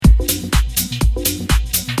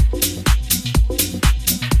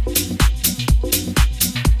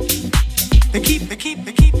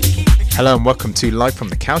Hello and welcome to Live from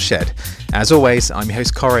the Cowshed. As always, I'm your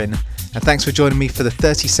host Corin, and thanks for joining me for the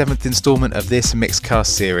 37th instalment of this Mixcast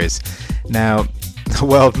series. Now, the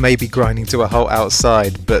world may be grinding to a halt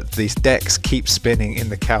outside, but these decks keep spinning in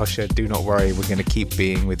the Cowshed. Do not worry, we're going to keep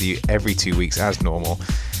being with you every 2 weeks as normal,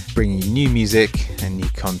 bringing you new music and new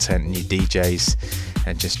content, new DJs,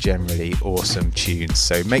 and just generally awesome tunes.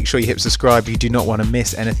 So make sure you hit subscribe. You do not want to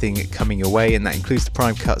miss anything coming your way, and that includes the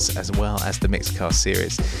Prime Cuts as well as the Mixcast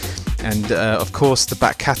series. And of course, the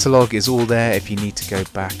back catalogue is all there if you need to go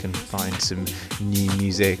back and find some new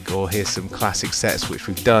music or hear some classic sets which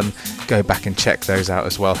we've done. Go back and check those out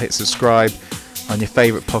as well. Hit subscribe on your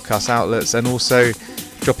favourite podcast outlets, and also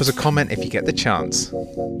drop us a comment if you get the chance.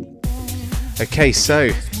 Okay, so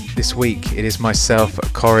this week it is myself,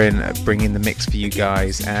 Corin, bringing the mix for you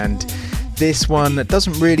guys, and this one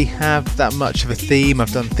doesn't really have that much of a theme.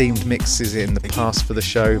 I've done themed mixes in the past for the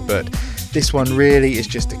show, but this one really is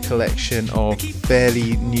just a collection of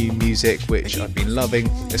fairly new music which I've been loving.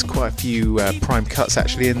 There's quite a few Prime Cuts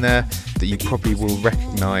actually in there that you probably will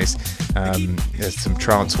recognise. There's some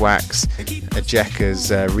Trance Wax,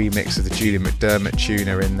 Ejeka's remix of the Julian McDermott tune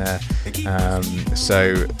are in there,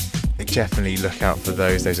 so definitely look out for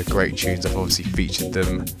those. Those are great tunes. I've obviously featured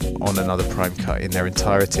them on another Prime Cut in their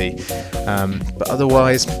entirety, but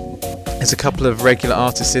otherwise there's a couple of regular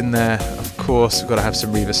artists in there. Of course, we've got to have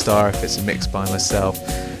some Riva Starr if it's a mix by myself,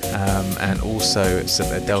 and also some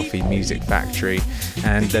Adelphi Music Factory,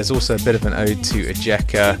 and there's also a bit of an ode to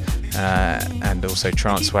Ejeka, and also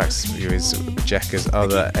Trance Wax, who is Ejeka's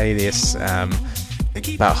other alias.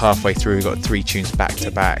 About halfway through, we've got 3 tunes back to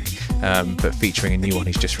back, but featuring a new one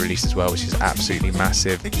he's just released as well, which is absolutely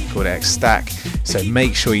massive, called X Stack. So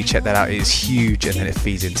make sure you check that out. It is huge, and then it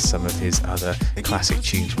feeds into some of his other classic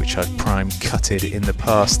tunes which I've prime cutted in the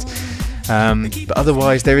past. But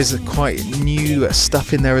otherwise, there is quite new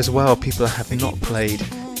stuff in there as well. People have not played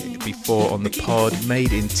before on the pod.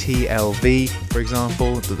 Made in TLV, for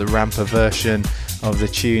example, the Rampa version of the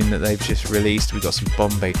tune that they've just released. We've got some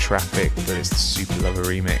Bombay Traffic, but it's the Super Lover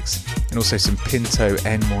remix, and also some Pinto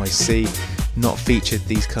NYC. Not featured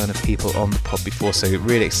these kind of people on the pod before, so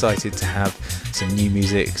really excited to have some new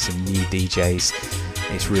music, some new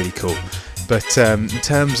DJs. It's really cool. But in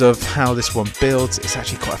terms of how this one builds, it's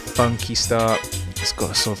actually quite a funky start. It's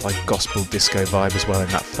got a sort of like gospel disco vibe as well in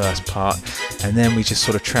that first part, and then we just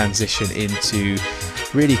sort of transition into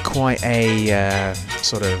really quite a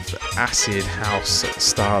sort of acid house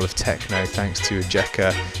style of techno, thanks to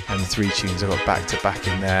Ejeka and the 3 tunes I got back to back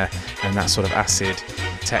in there, and that sort of acid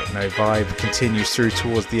techno vibe continues through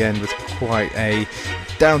towards the end with quite a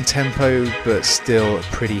down tempo but still a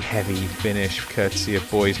pretty heavy finish, courtesy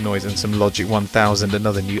of Boys Noise and some Logic 1000,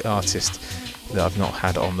 another new artist that I've not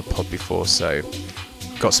had on the pod before. So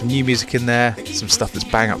got some new music in there, some stuff that's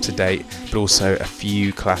bang up to date, but also a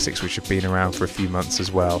few classics which have been around for a few months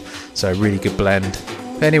as well. So a really good blend.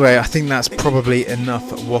 Anyway, I think that's probably enough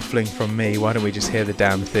waffling from me. Why don't we just hear the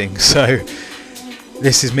damn thing? So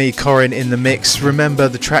this is me, Corin, in the mix. Remember,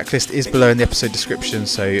 the track list is below in the episode description,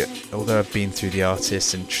 so although I've been through the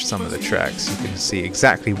artists and some of the tracks, you can see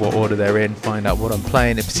exactly what order they're in, find out what I'm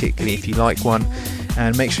playing, and particularly if you like one.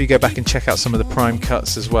 And make sure you go back and check out some of the Prime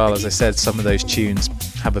Cuts as well. As I said, some of those tunes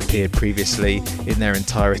have appeared previously in their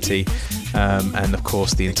entirety. And of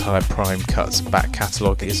course, the entire Prime Cuts back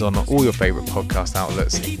catalogue is on all your favourite podcast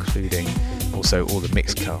outlets, including also all the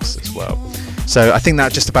Mixcasts as well. So I think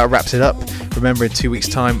that just about wraps it up. Remember, in 2 weeks'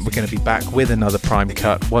 time, we're going to be back with another Prime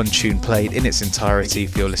Cut, one tune played in its entirety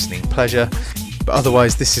for your listening pleasure. But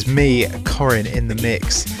otherwise, this is me, Corin, in the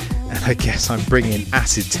mix. And I guess I'm bringing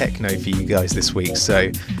acid techno for you guys this week, so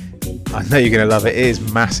I know you're going to love it. It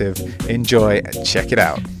is massive. Enjoy and check it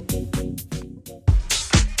out.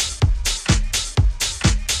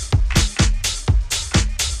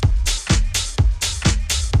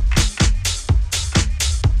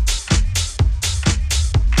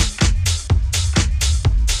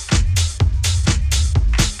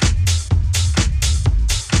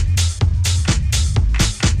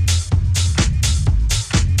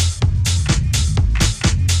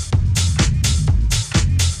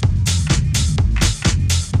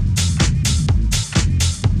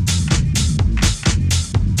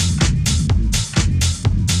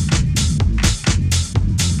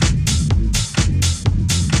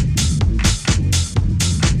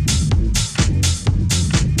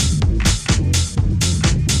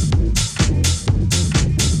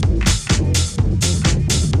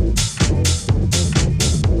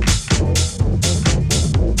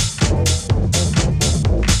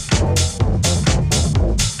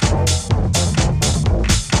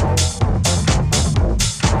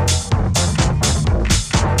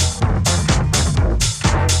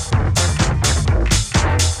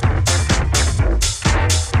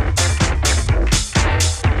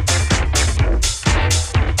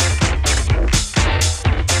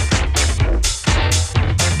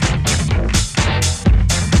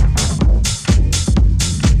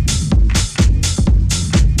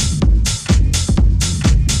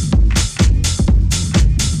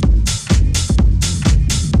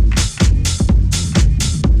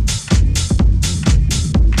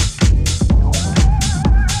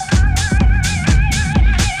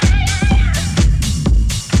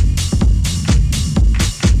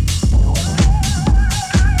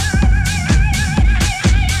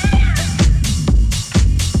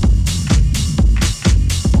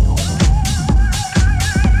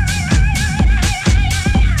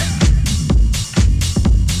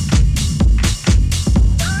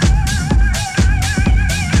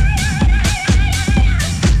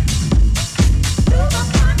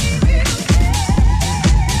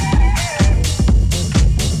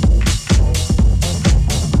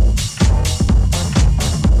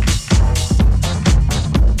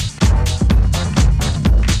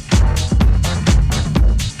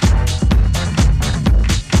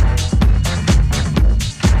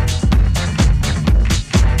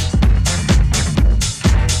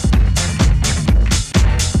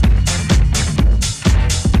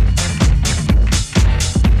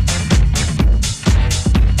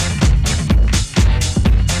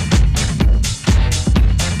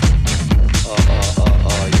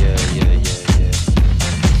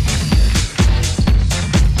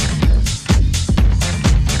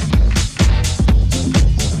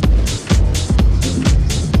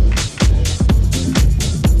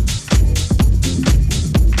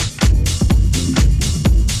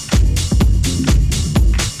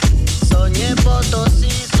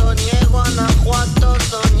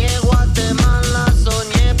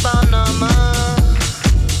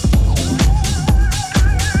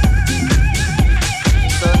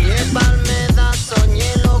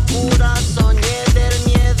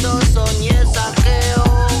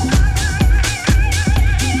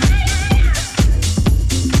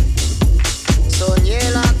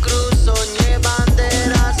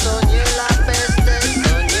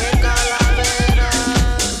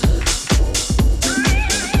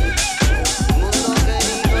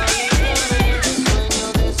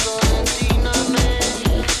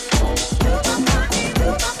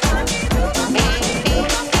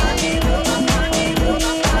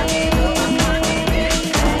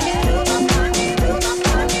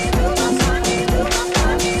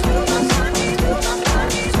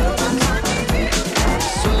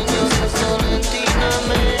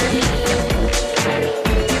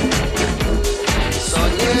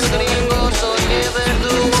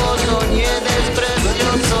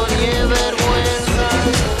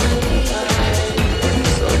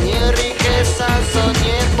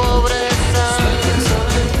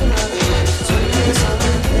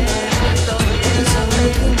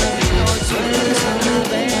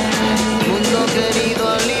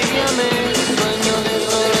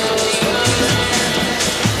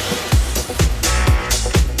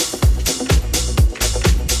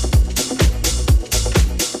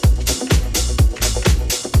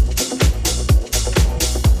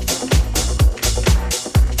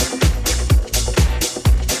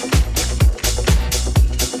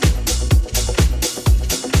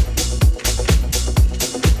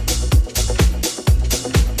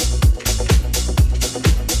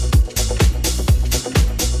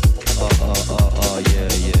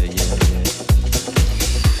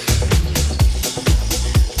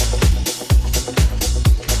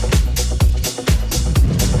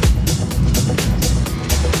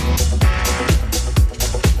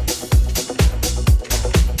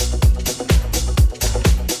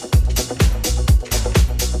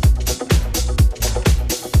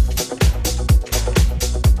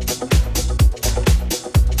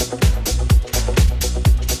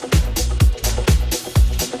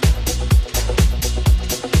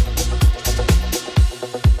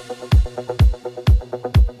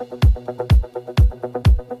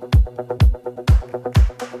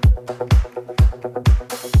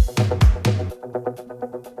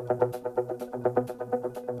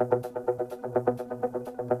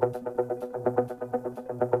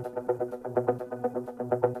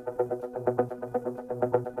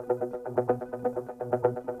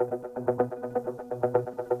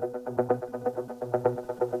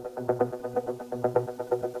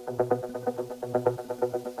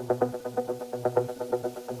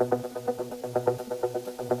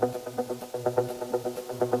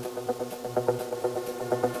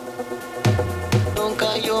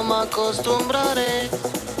 me acostumbraré.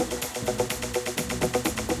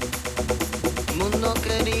 Mundo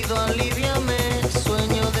querido, aliviame,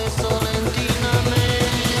 sueño de solentíname.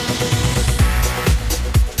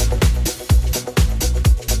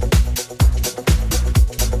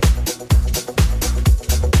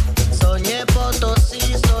 Soñé Potosí,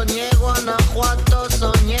 soñé Guanajuato,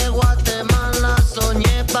 soñé Guatemala,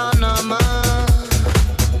 soñé Panamá.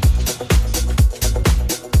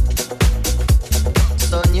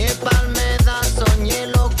 Soñé Palmeda, soñé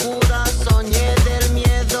locura, soñé del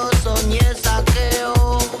miedo, soñé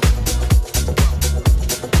saqueo.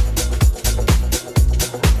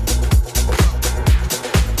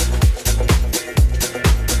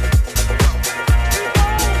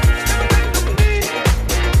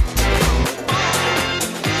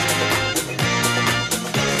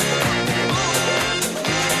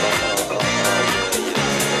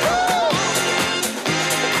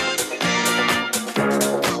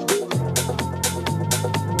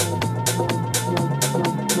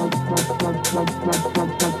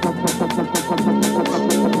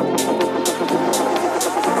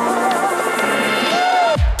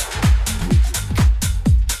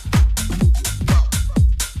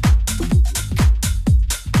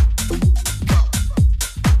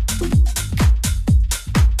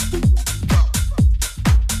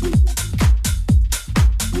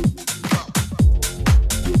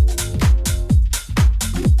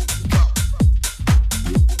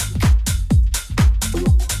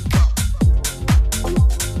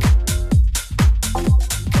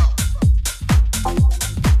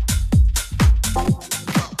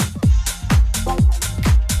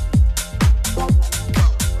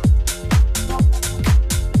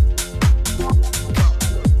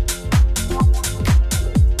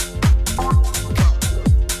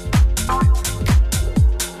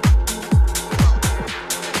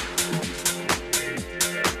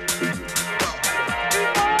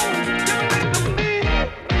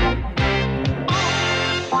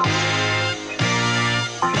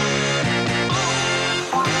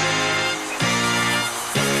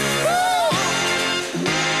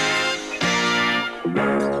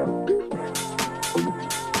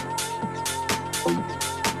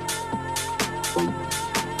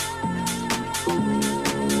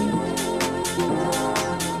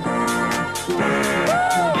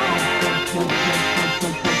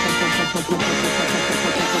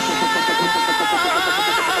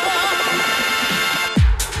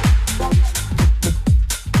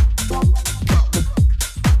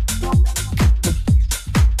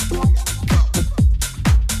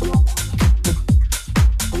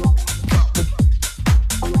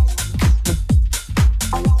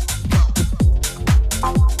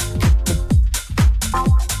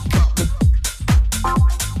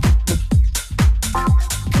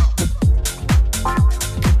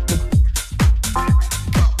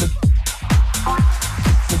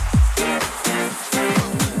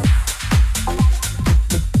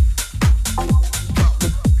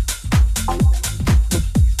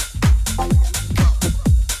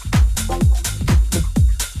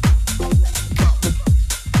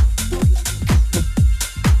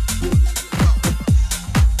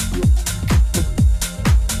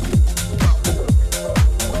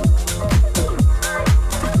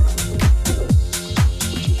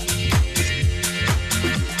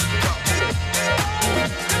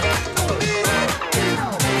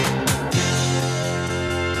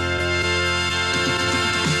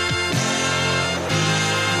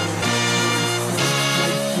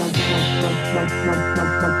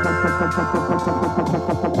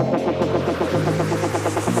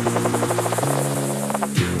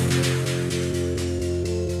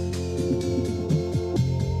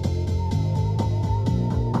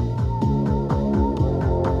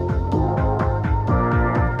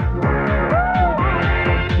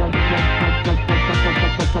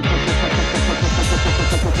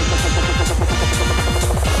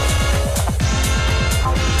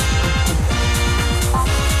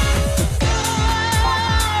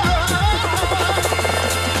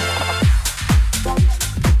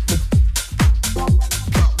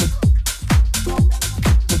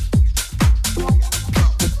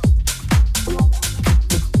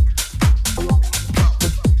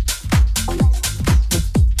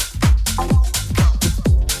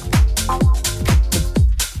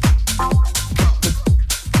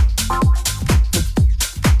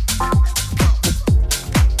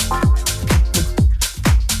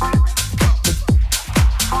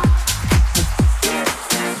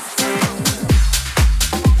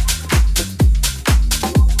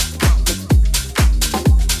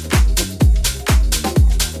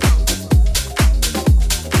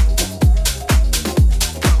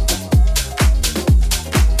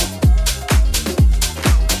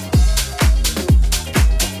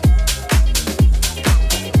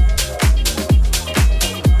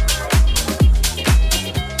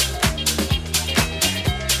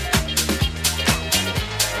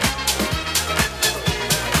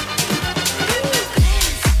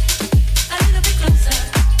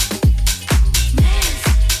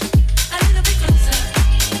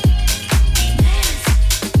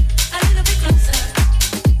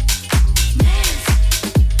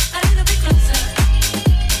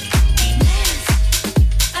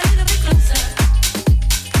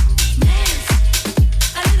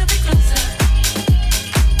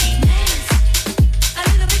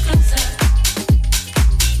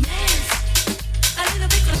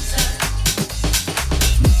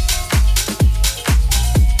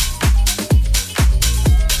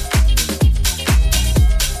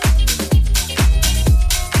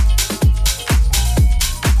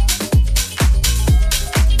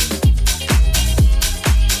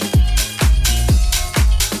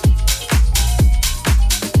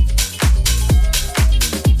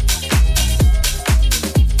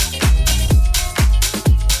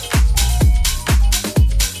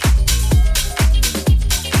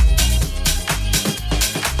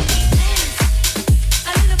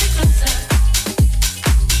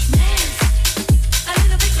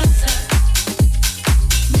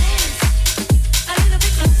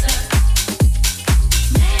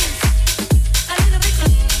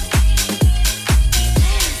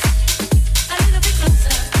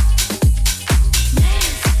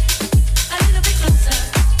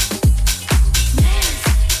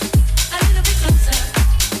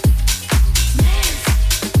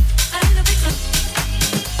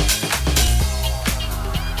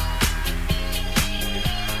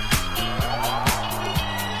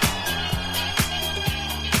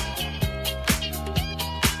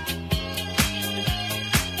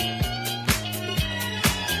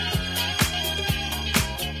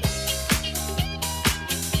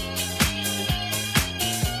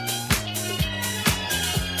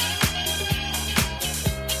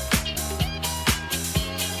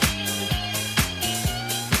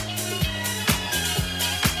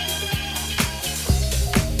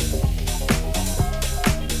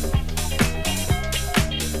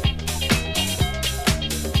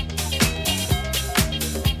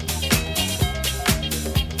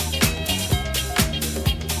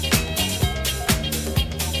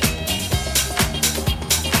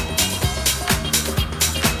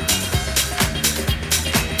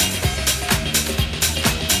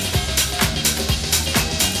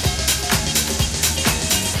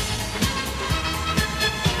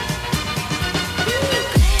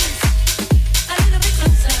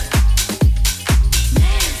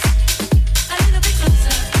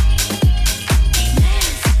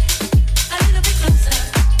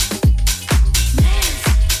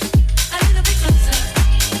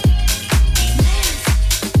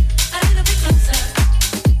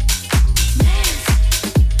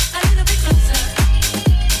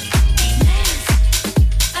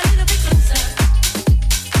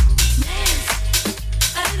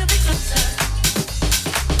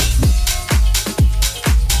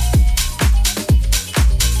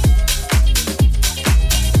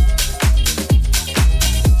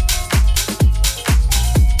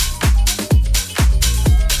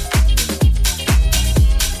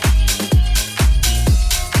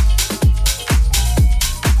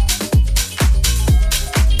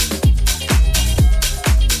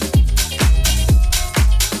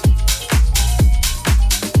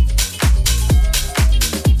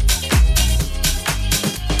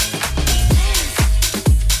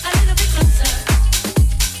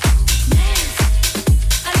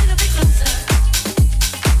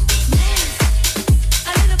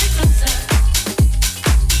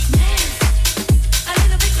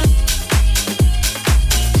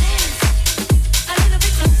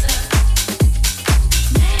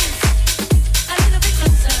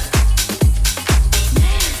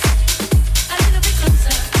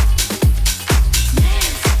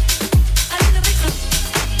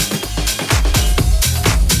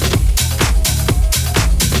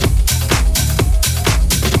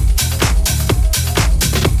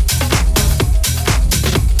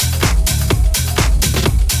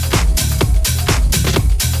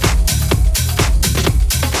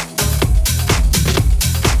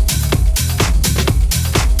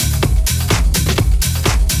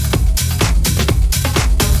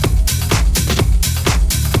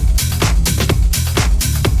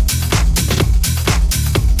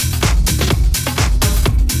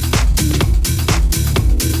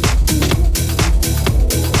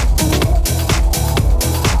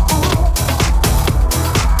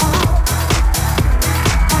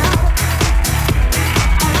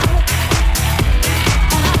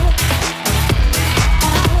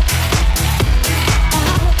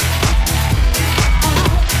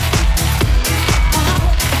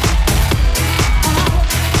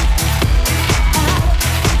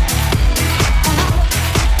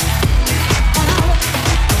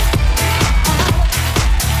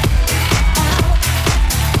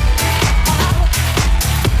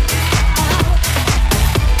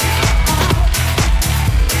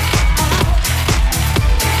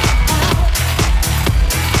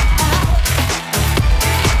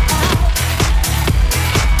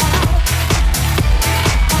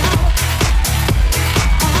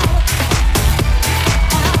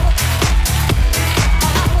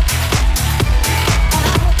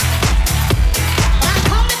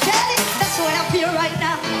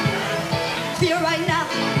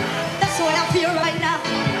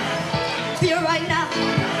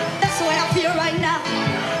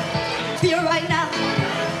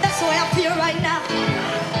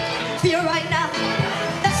 feel right now.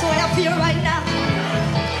 That's the way I feel right now.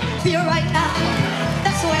 Feel right now.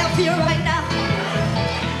 That's the way I feel right now.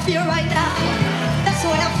 Feel right now. That's the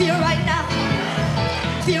way I feel right now.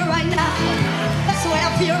 Feel right now. That's the way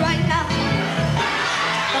I feel right now.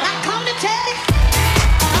 But I come to tell you.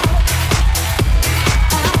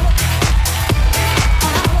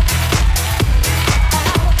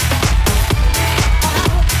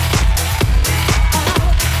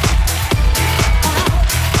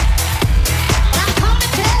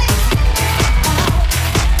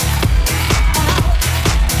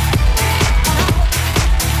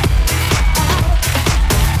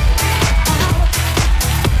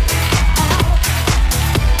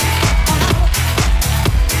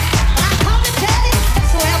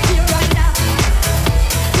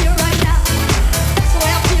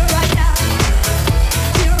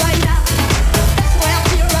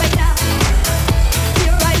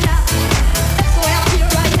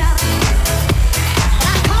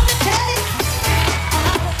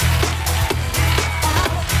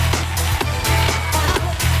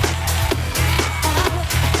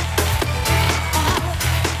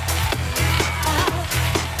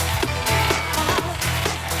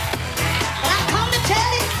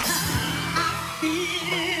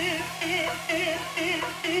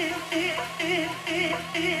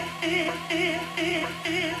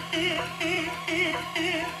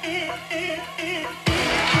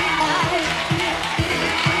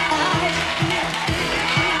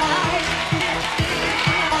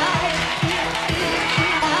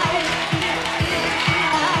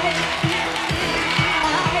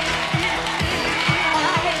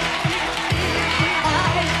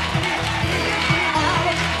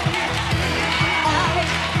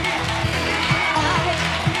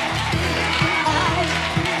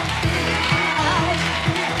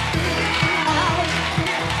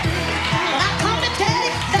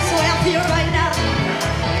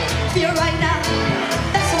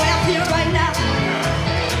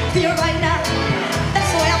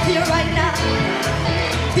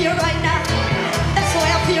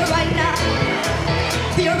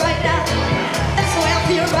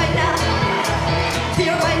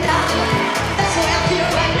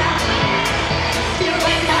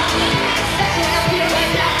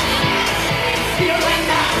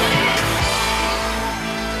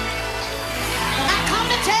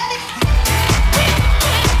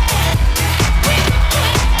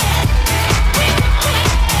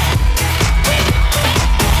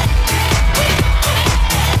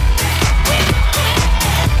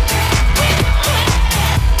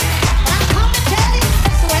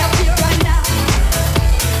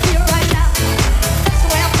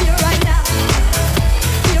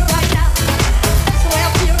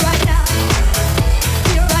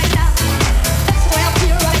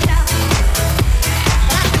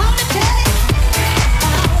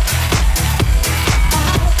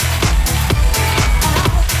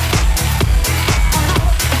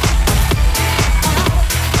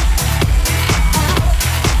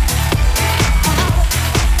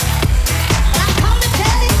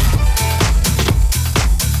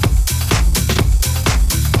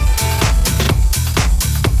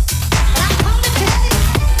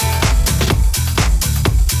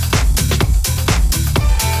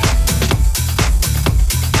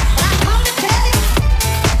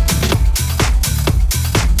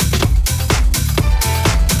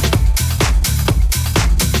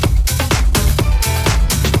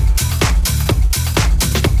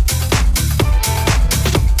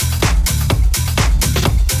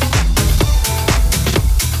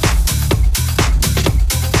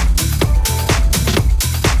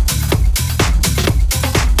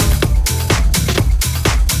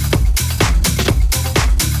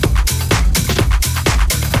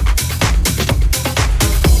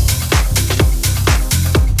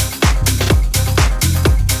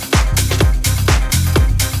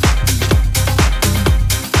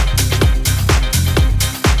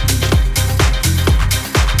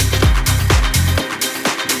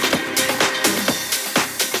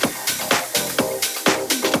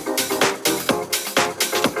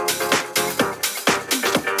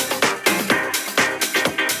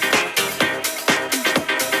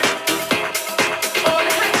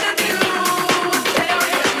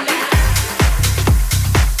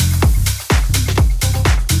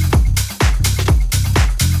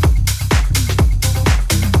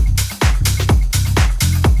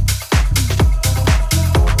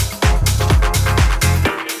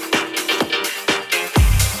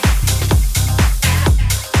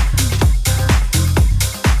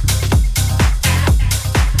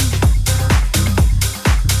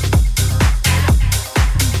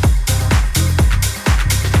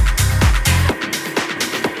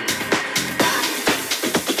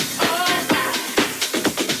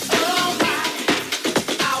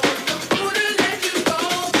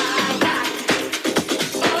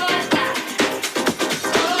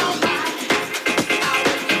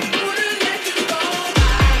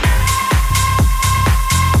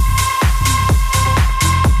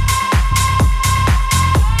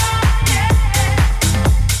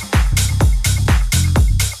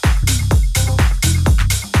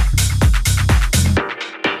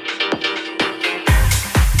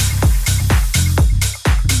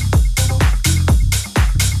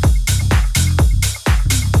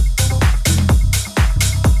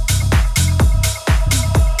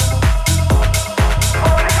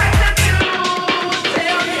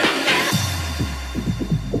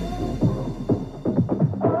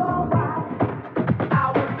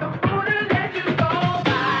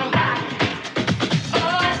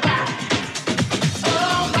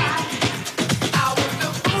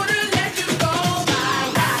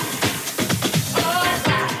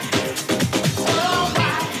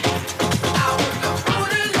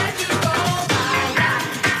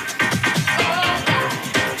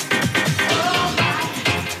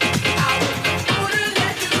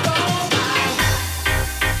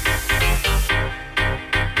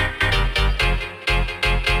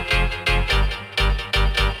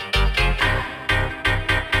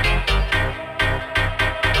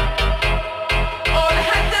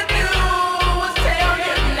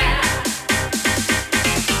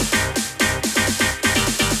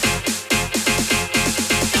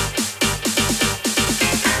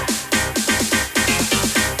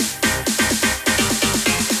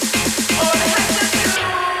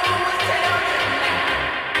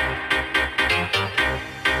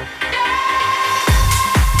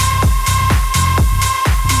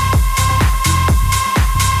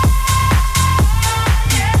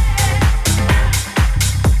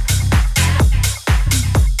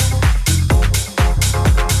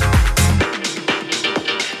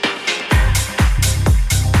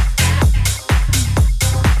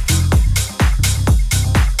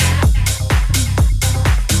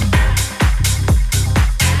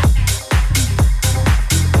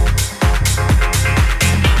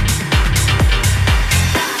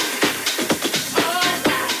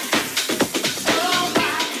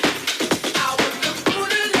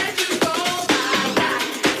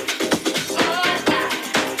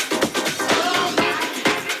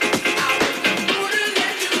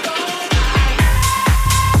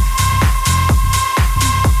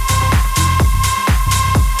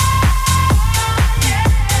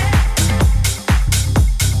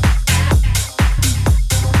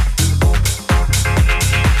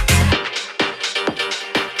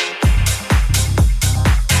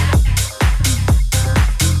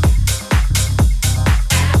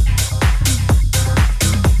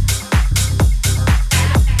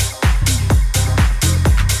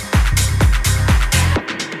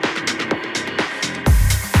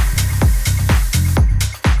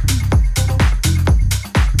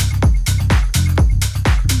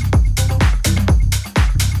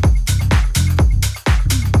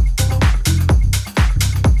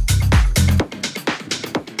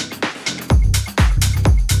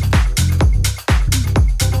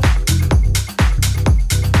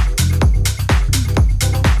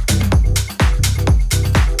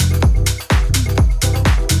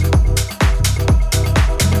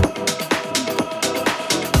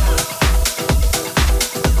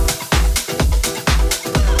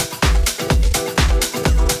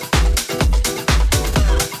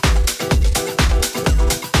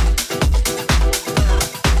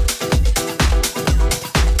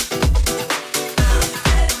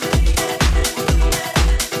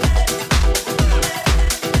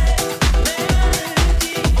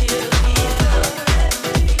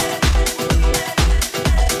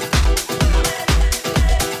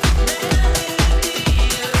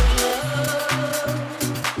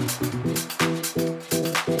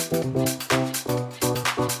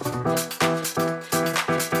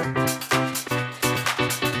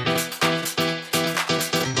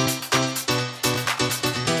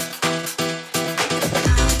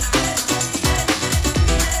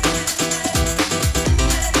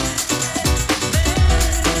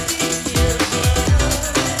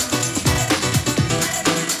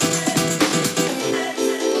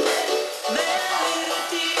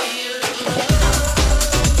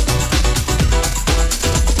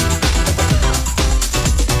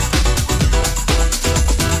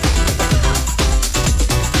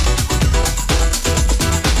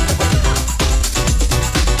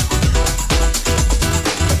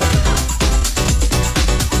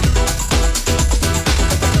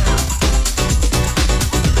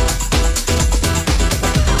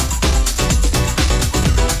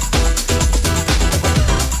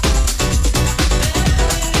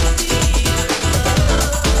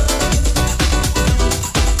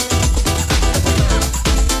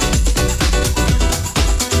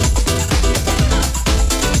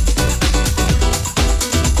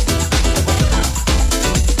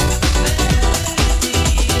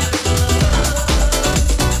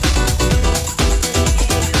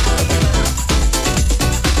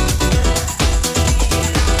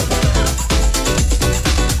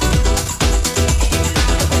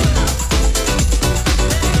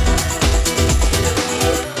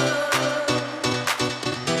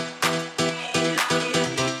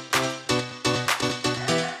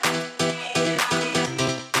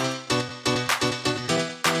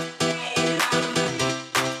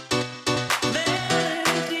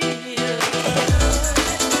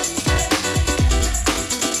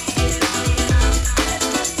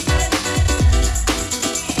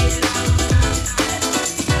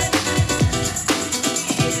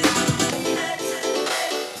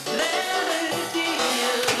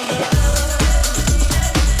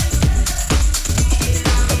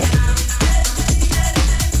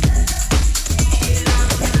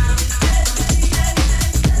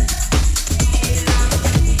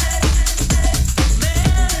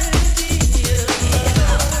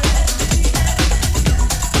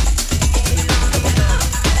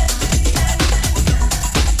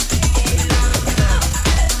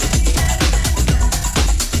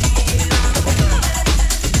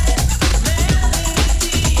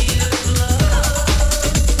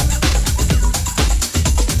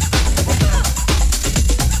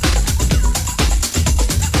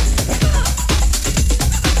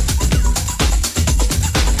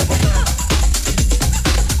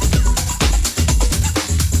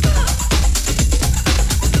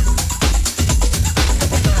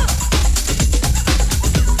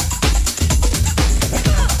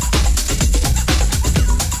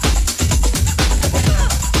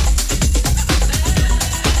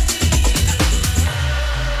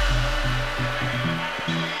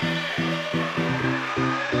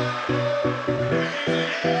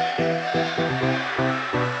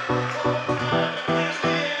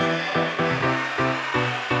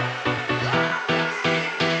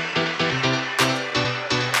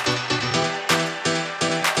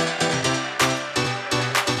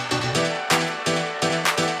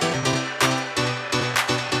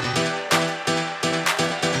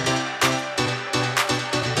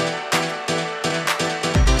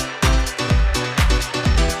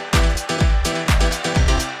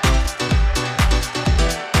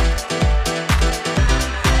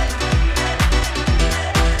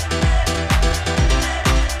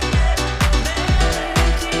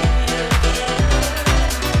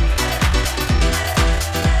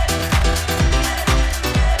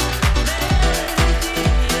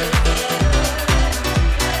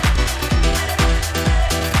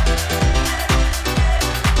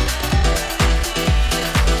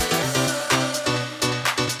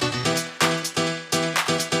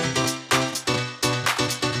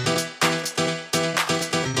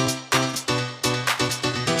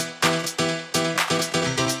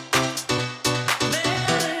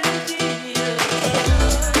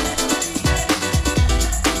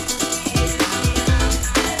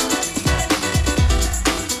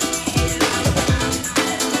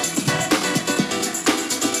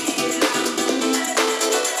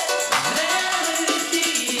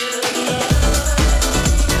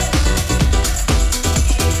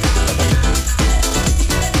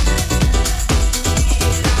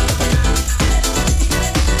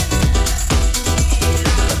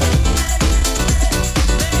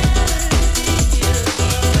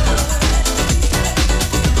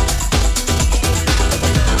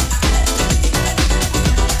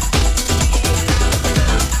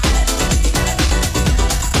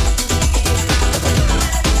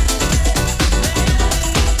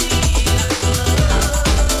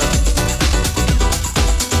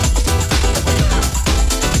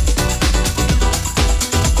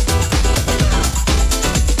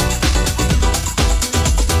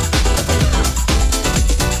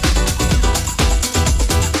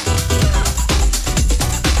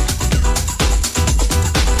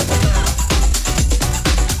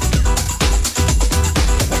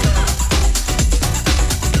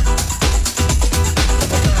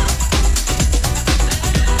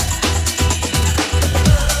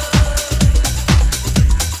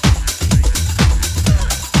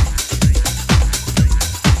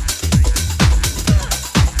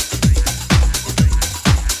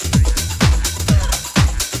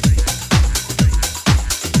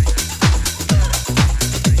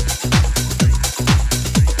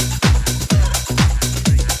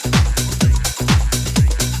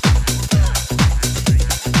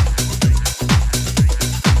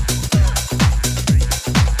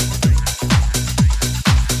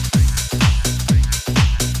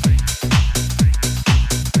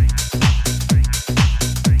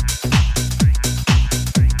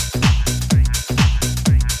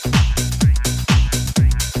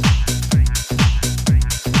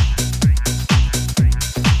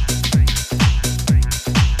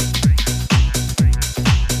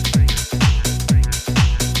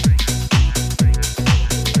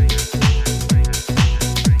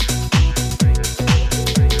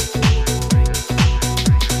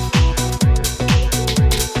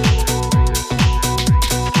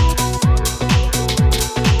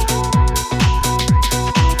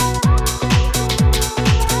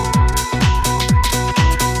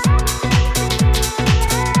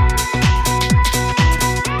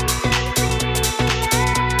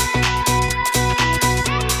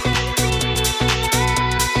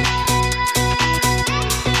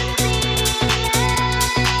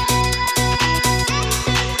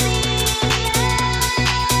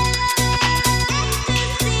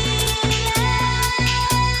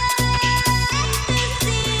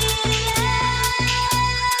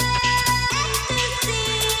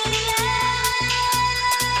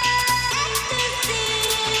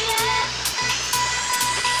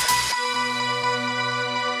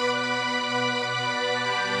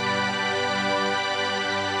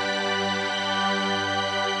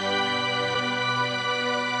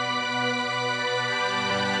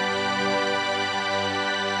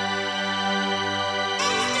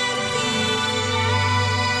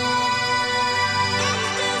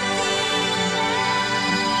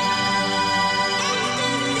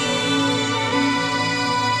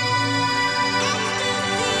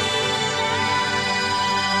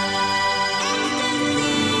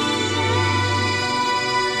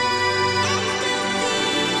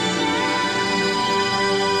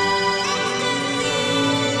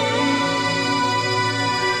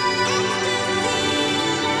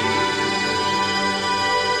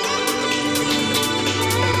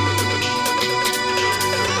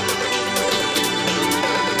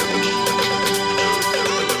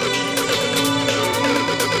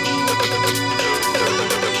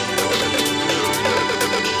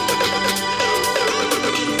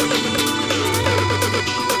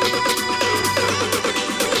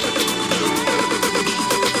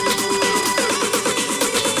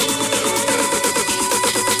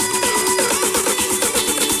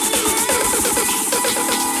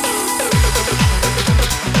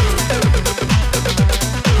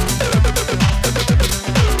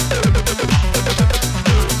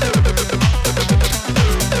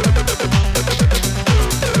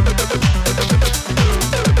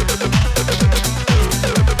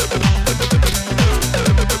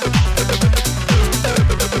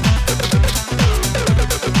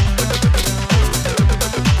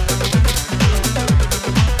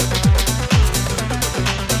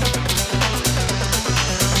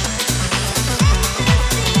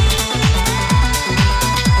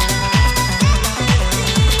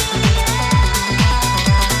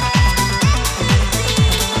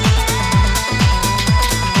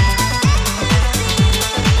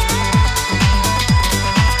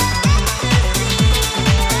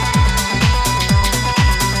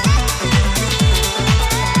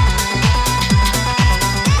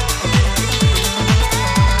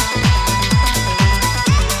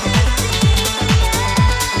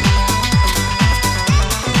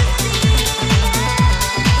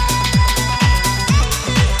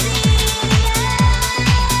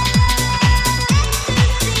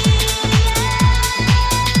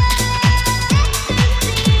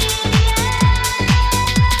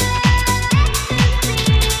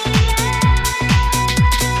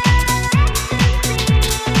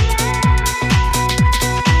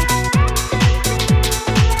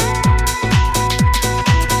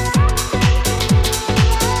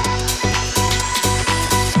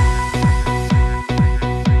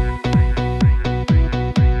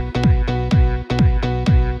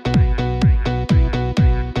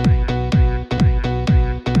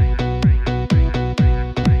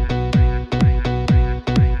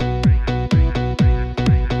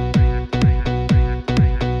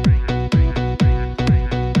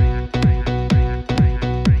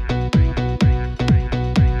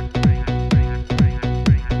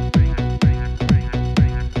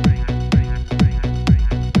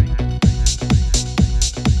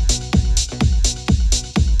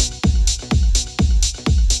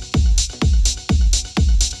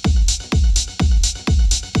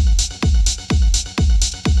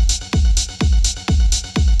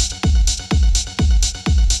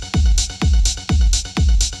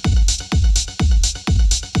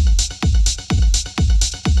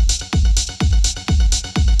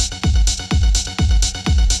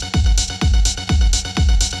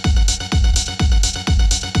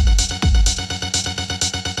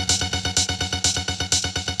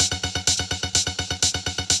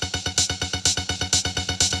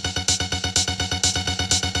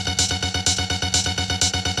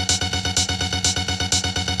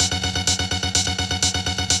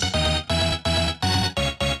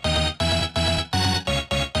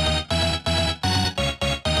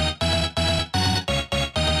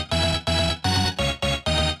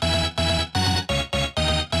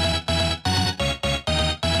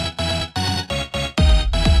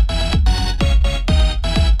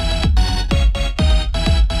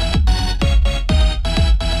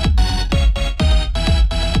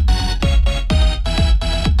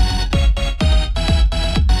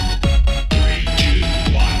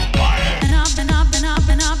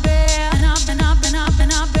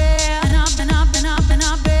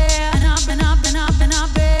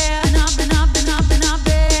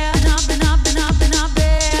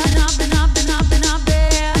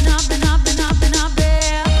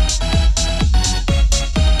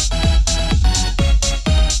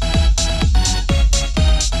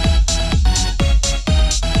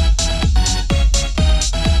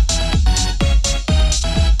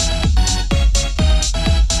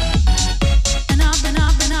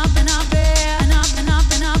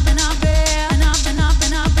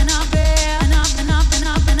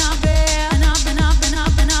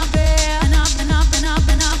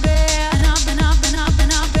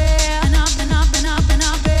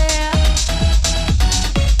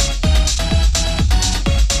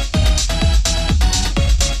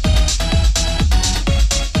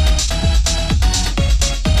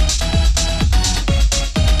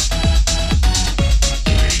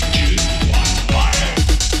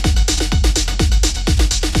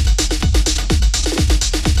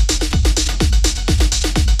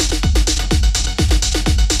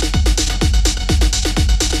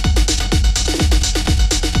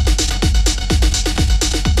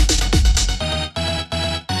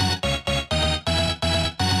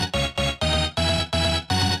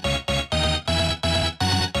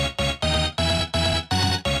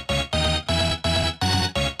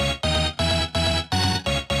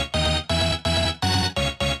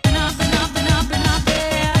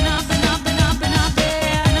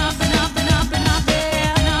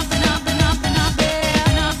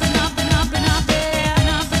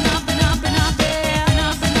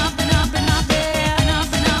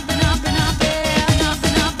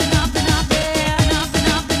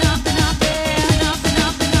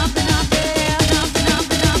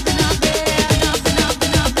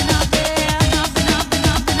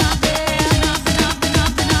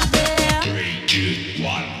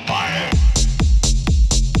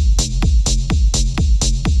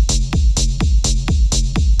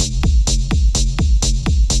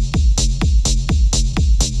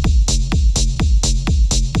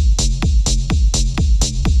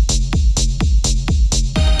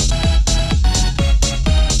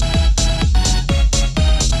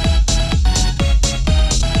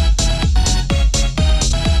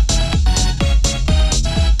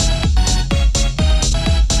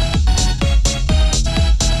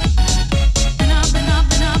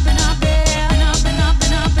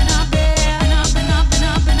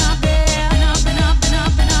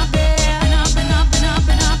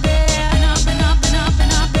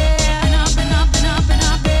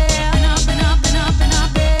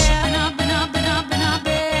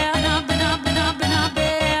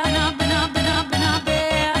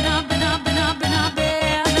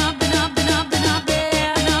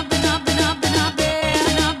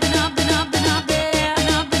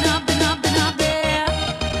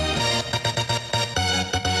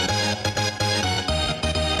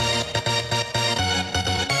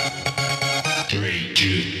 3,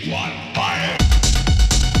 2, 1, fire.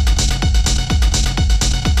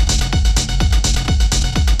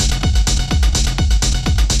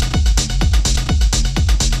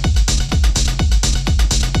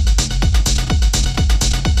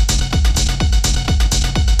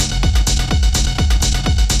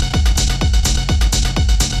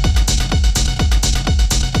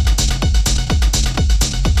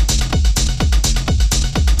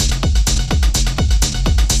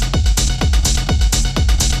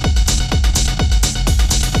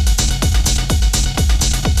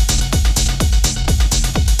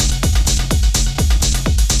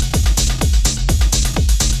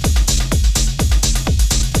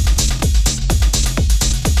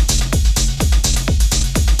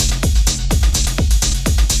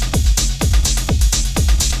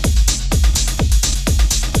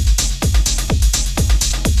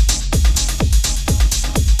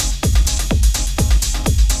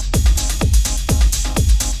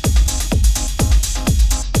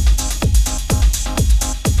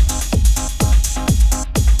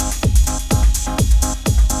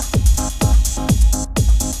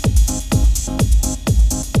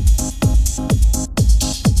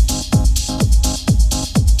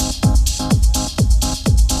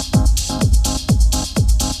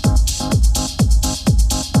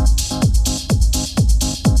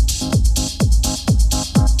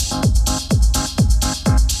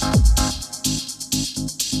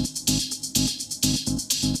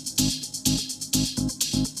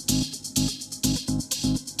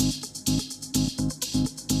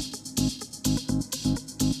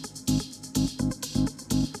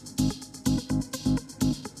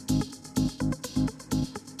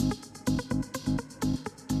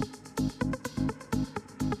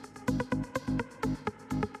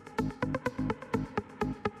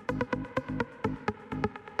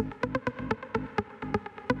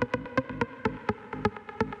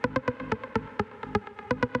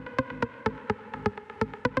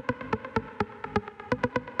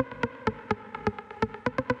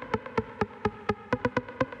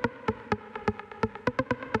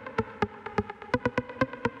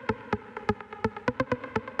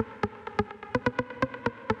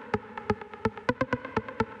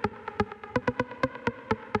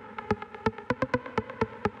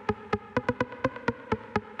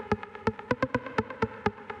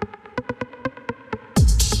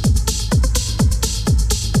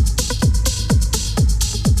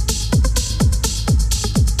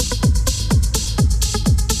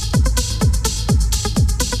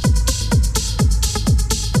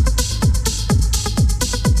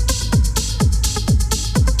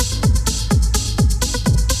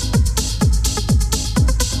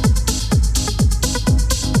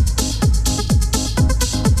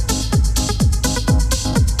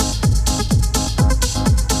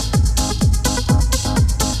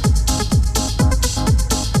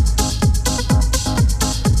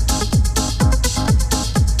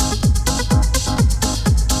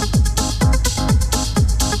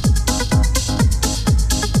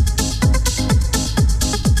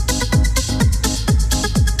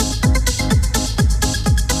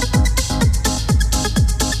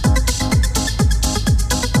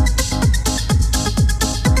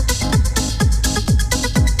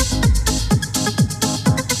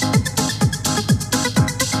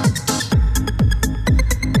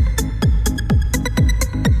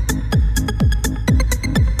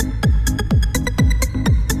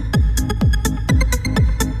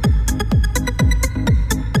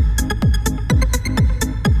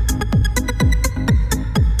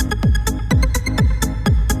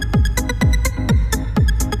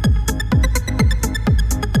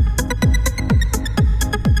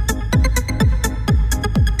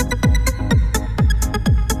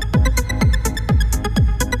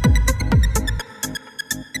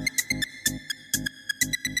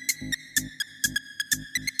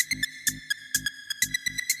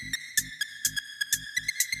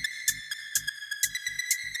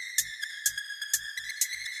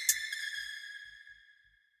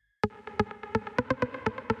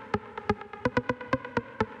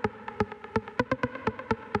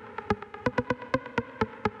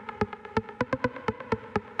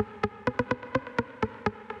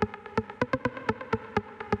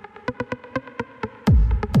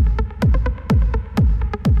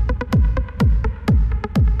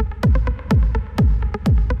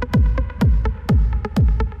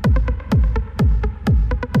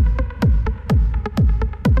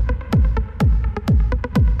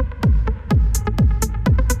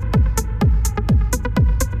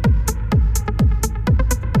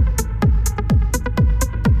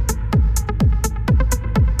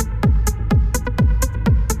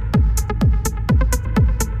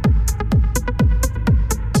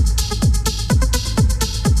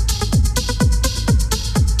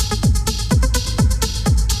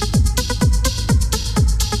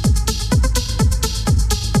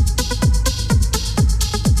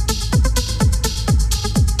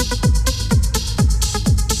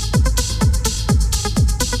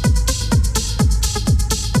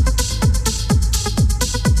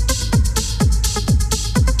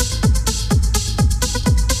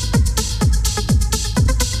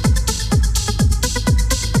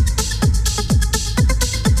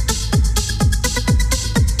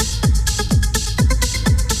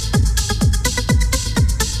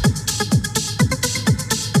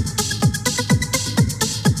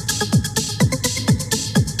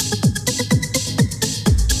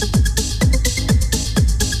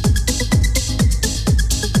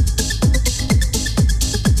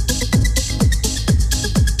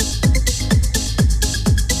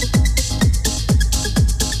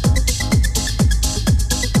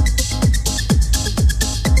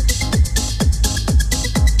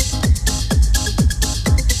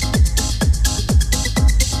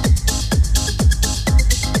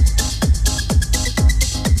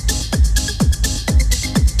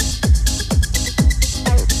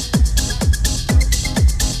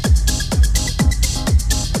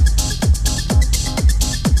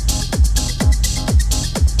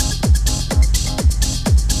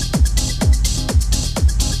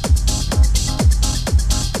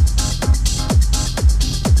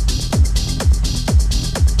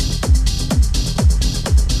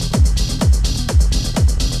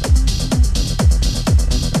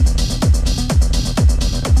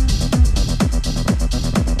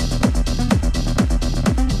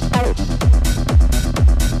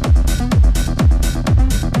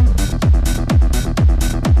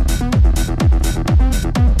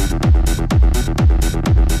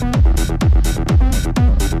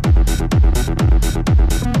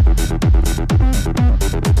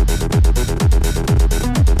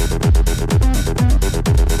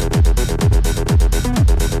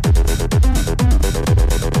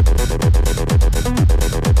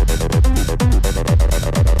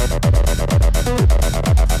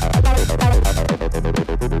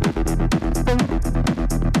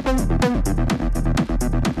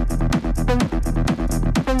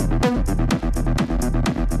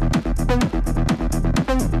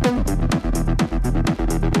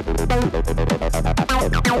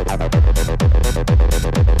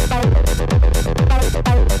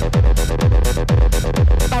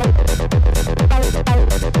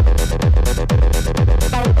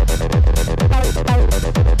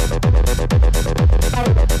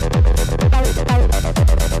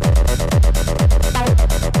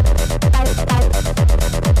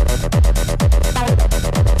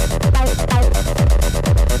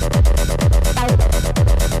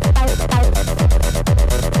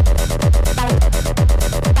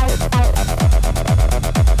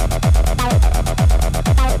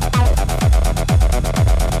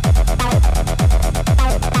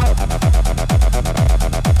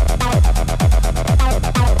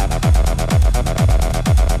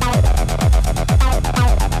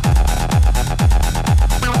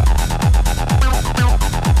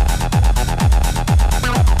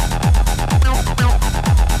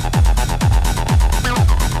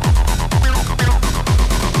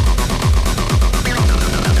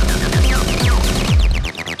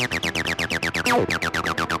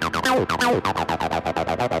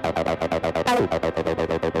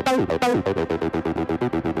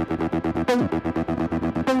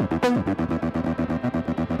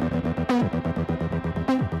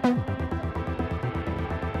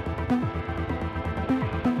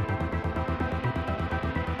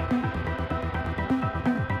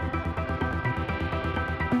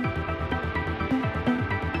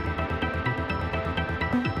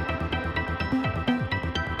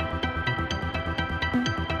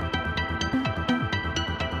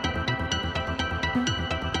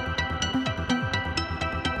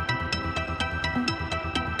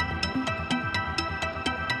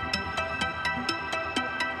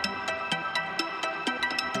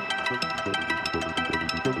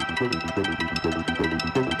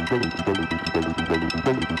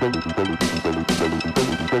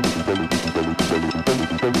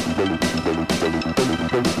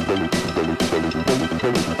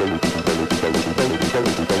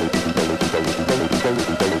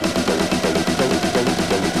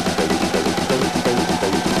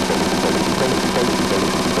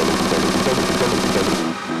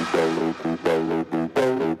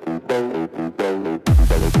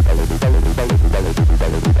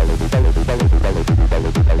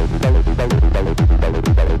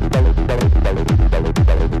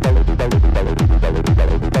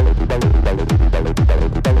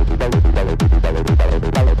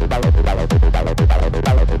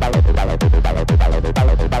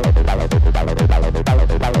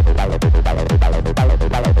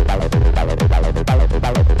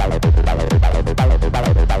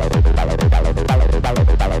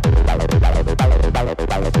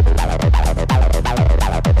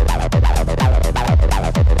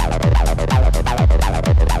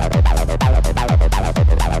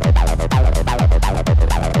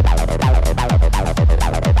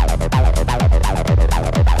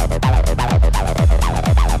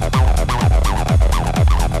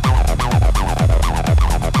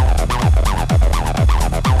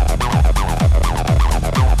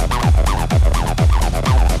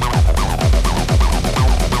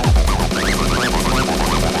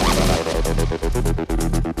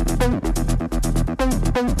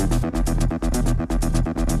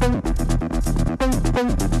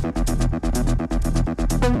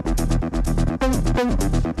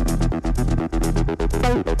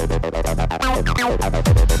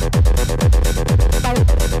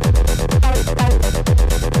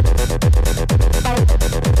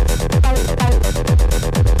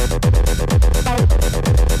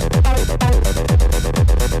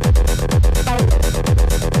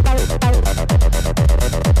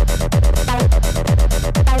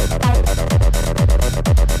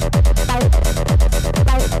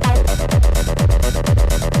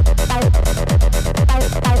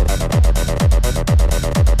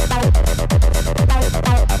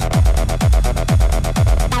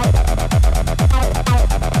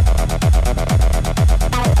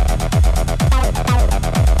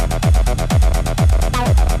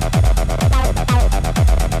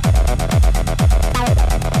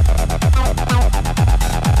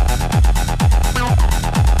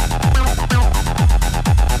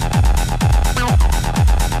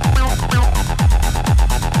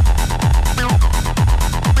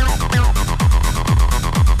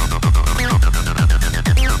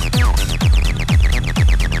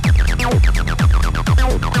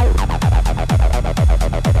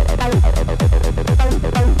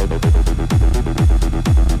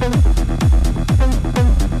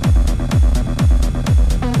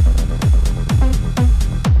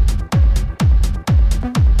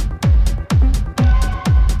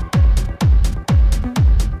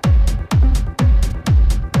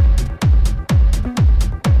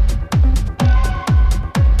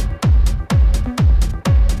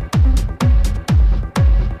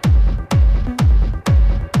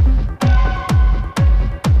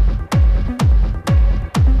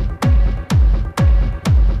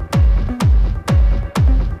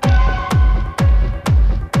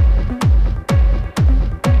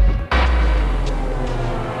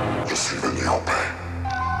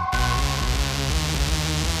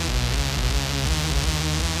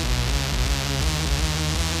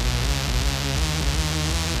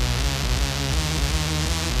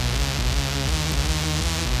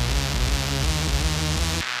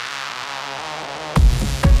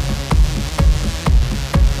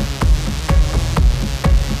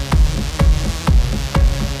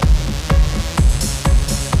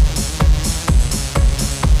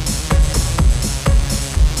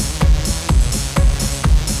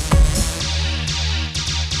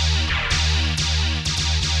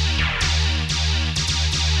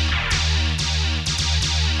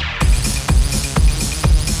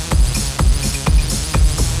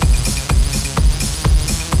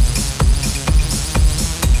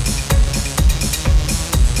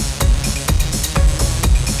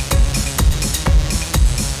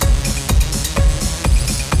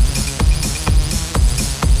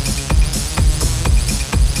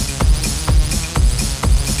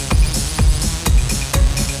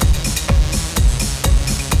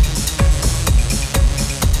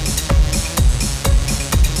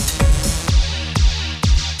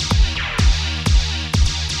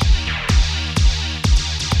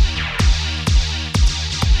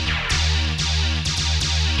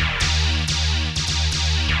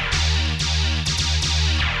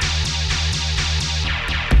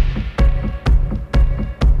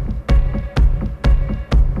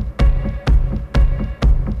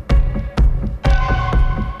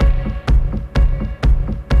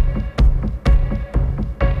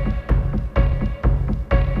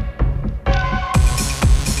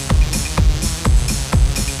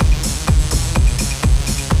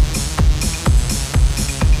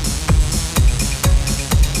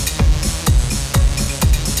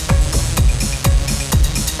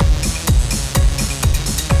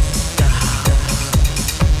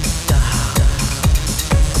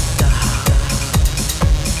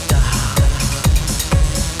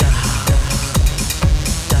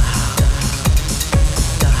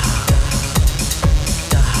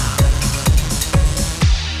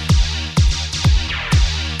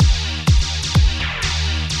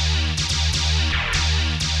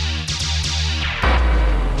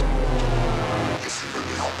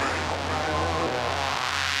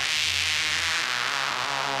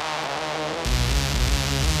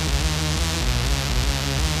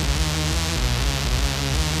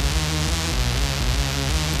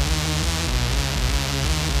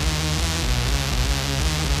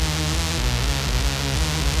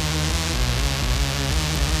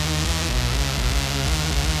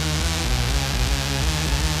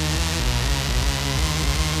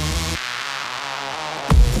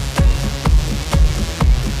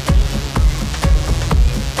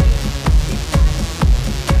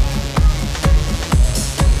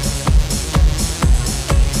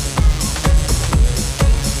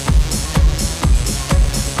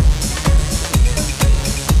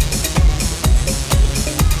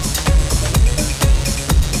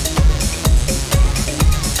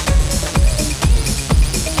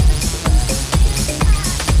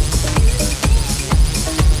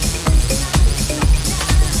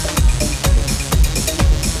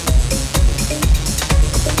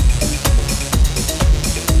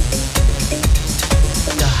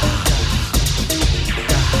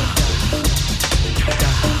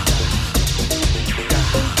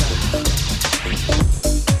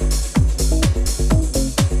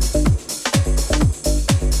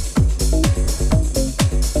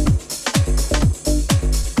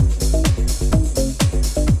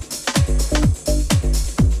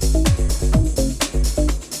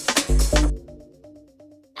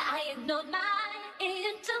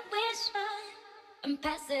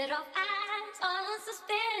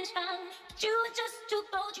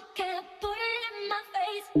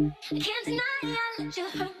 I can't deny I let you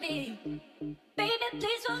hurt me. Baby,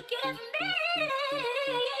 please forgive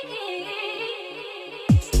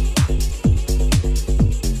me.